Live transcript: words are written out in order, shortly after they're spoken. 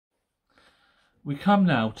We come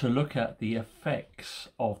now to look at the effects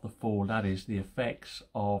of the fall, that is, the effects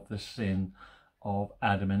of the sin of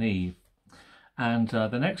Adam and Eve. And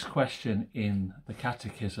the next question in the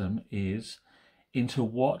catechism is, into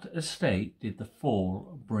what estate did the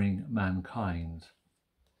fall bring mankind?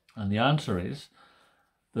 And the answer is,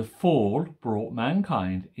 the fall brought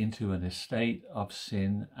mankind into an estate of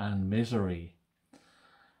sin and misery.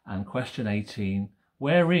 And question 18,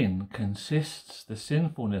 wherein consists the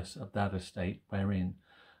sinfulness of that estate wherein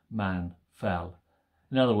man fell?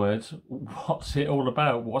 In other words, what's it all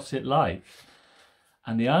about? What's it like?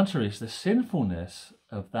 And the answer is the sinfulness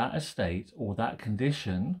of that estate or that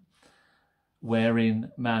condition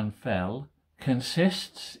wherein man fell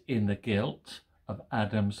consists in the guilt of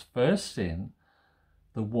Adam's first sin,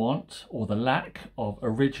 the want or the lack of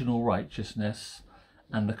original righteousness,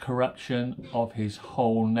 and the corruption of his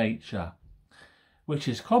whole nature, which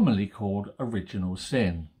is commonly called original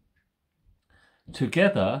sin,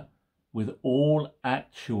 together with all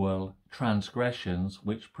actual transgressions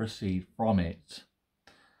which proceed from it.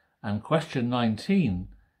 And question 19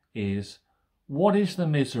 is, what is the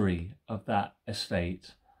misery of that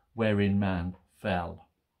estate wherein man fell?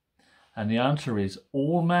 And the answer is,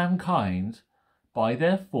 all mankind, by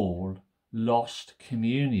their fall, lost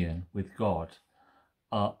communion with God,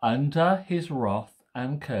 are under his wrath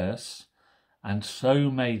and curse, and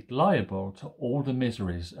so made liable to all the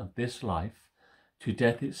miseries of this life, to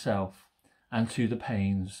death itself, and to the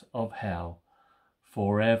pains of hell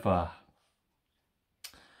forever.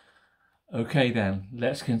 Okay then,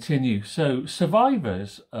 let's continue. So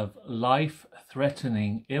survivors of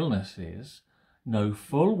life-threatening illnesses know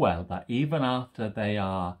full well that even after they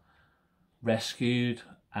are rescued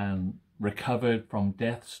and recovered from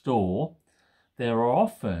death's door, there are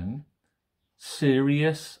often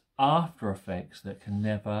serious after effects that can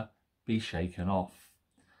never be shaken off.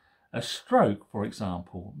 A stroke, for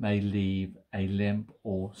example, may leave a limp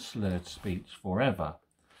or slurred speech forever.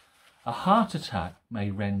 A heart attack may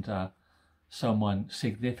render someone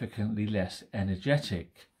significantly less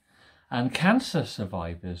energetic, and cancer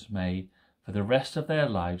survivors may, for the rest of their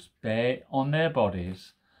lives, bear on their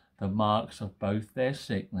bodies the marks of both their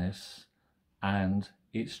sickness and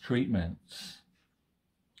its treatments.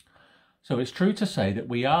 So it's true to say that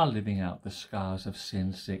we are living out the scars of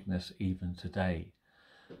sin sickness even today.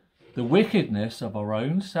 The wickedness of our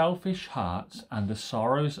own selfish hearts and the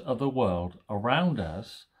sorrows of the world around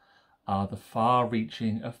us are the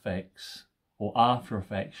far-reaching effects, or after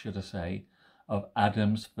effects, should I say, of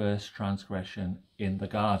Adam's first transgression in the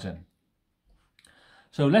garden.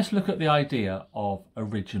 So let's look at the idea of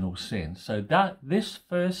original sin. So that this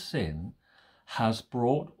first sin has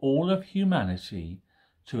brought all of humanity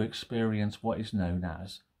to experience what is known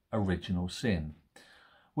as original sin,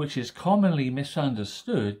 which is commonly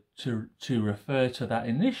misunderstood to refer to that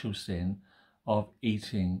initial sin of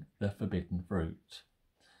eating the forbidden fruit.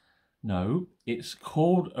 No, it's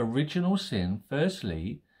called original sin,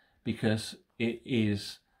 firstly, because it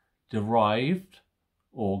is derived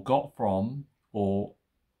or got from, or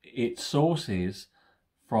its source is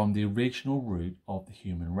from the original root of the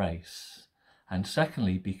human race. And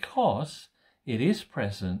secondly, because it is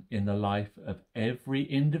present in the life of every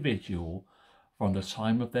individual from the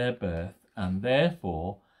time of their birth, and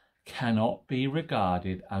therefore cannot be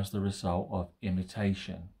regarded as the result of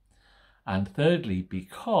imitation. And thirdly,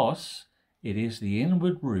 because it is the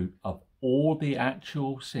inward root of all the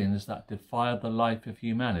actual sins that defile the life of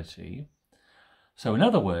humanity. So in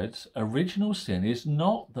other words, original sin is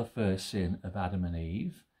not the first sin of Adam and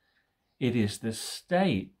Eve. It is the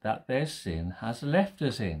state that their sin has left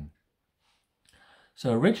us in.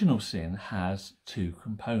 So original sin has two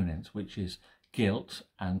components, which is guilt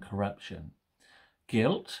and corruption.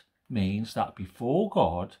 Guilt means that before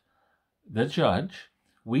God, the judge,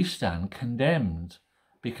 we stand condemned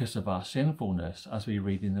because of our sinfulness, as we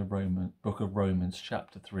read in the book of Romans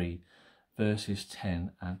chapter 3, verses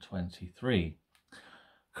 10 and 23.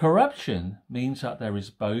 Corruption means that there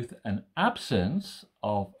is both an absence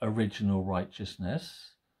of original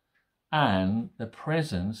righteousness and the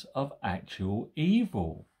presence of actual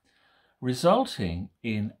evil, resulting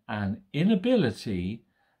in an inability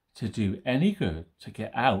to do any good to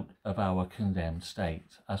get out of our condemned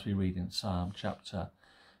state, as we read in Psalm chapter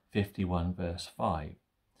 51 verse 5.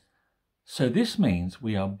 So this means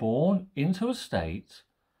we are born into a state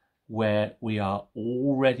where we are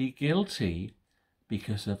already guilty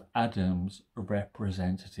because of Adam's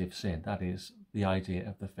representative sin. That is the idea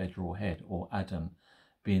of the federal head, or Adam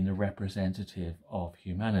being the representative of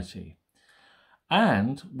humanity.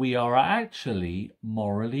 And we are actually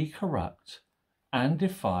morally corrupt and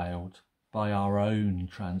defiled by our own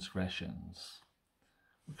transgressions.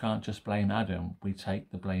 We can't just blame Adam, we take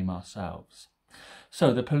the blame ourselves.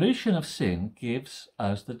 So the pollution of sin gives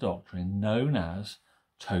us the doctrine known as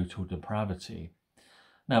total depravity.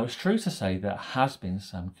 Now, it's true to say there has been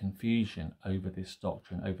some confusion over this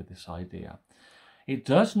doctrine, over this idea. It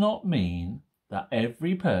does not mean that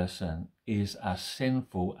every person is as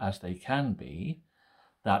sinful as they can be,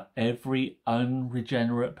 that every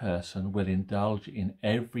unregenerate person will indulge in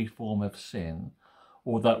every form of sin,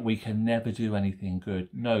 or that we can never do anything good.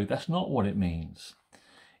 No, that's not what it means.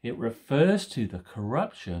 It refers to the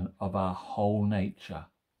corruption of our whole nature.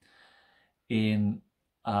 In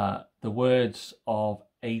the words of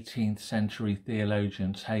 18th century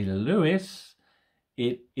theologian Taylor Lewis,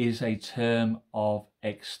 it is a term of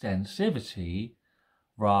extensivity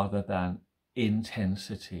rather than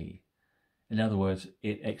intensity. In other words,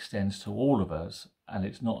 it extends to all of us, and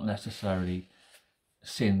it's not necessarily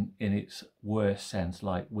sin in its worst sense,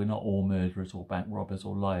 like we're not all murderers or bank robbers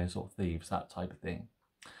or liars or thieves, that type of thing.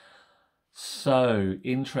 So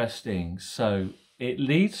interesting. So it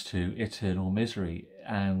leads to eternal misery,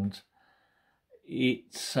 and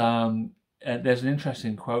it's there's an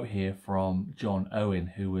interesting quote here from John Owen,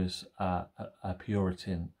 who was a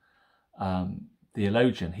Puritan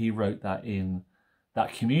theologian. He wrote that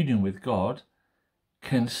that communion with God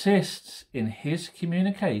consists in his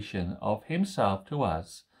communication of himself to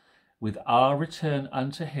us with our return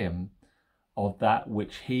unto him of that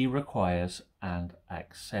which he requires and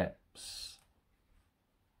accepts.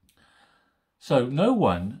 So no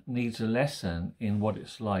one needs a lesson in what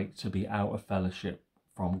it's like to be out of fellowship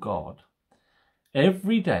from God.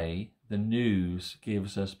 Every day the news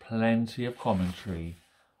gives us plenty of commentary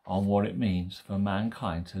on what it means for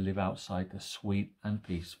mankind to live outside the sweet and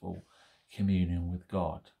peaceful communion with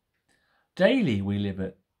God. Daily we live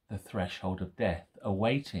at the threshold of death,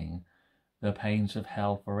 awaiting the pains of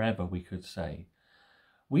hell forever, we could say.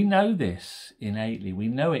 We know this innately, we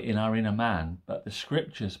know it in our inner man, but the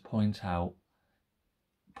scriptures point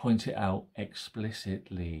it out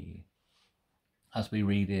explicitly. As we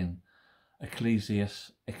read in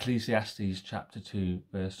Ecclesiastes chapter 2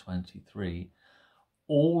 verse 23,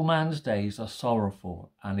 all man's days are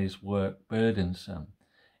sorrowful and his work burdensome.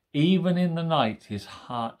 Even in the night his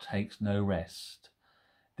heart takes no rest.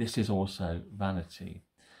 This is also vanity.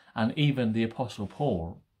 And even the Apostle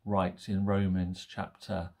Paul writes in Romans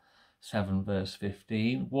chapter 7 verse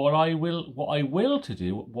 15, what I want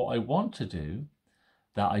to do,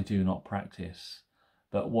 that I do not practice,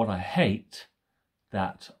 but what I hate,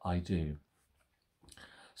 that I do.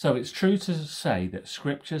 So it's true to say that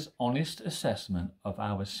Scripture's honest assessment of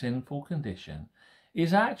our sinful condition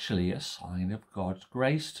is actually a sign of God's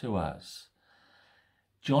grace to us.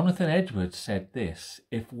 Jonathan Edwards said this: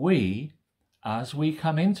 if we, as we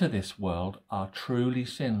come into this world, are truly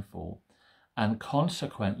sinful and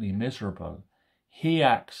consequently miserable, he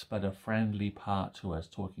acts but a friendly part to us,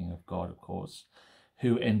 talking of God, of course,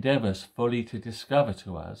 who endeavours fully to discover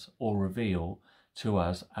to us or reveal to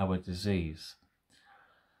us our disease.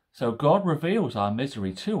 So God reveals our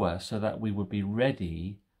misery to us so that we would be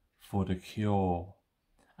ready for the cure.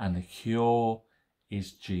 And the cure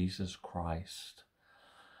is Jesus Christ.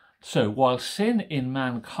 So while sin in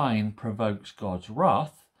mankind provokes God's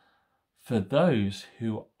wrath, for those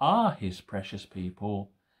who are his precious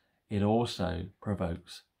people, it also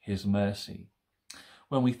provokes his mercy.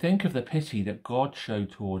 When we think of the pity that God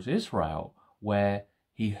showed towards Israel, where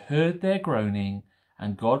he heard their groaning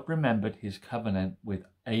and God remembered his covenant with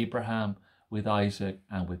Abraham, with Isaac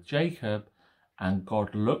and with Jacob, and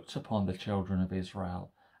God looked upon the children of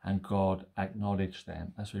Israel and God acknowledged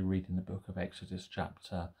them, as we read in the book of Exodus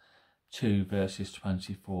chapter 2 verses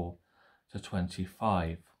 24 to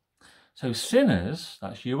 25. So sinners,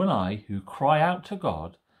 that's you and I, who cry out to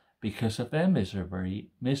God because of their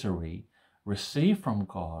misery, receive from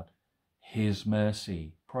God his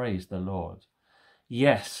mercy. Praise the Lord.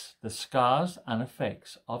 Yes, the scars and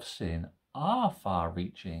effects of sin are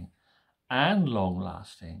far-reaching and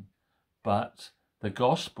long-lasting, but the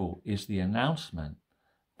gospel is the announcement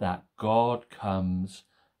that God comes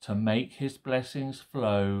to make his blessings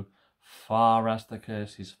flow far as the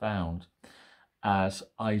curse is found. As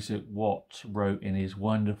Isaac Watts wrote in his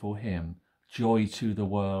wonderful hymn, "Joy to the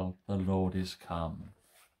world, the Lord is come."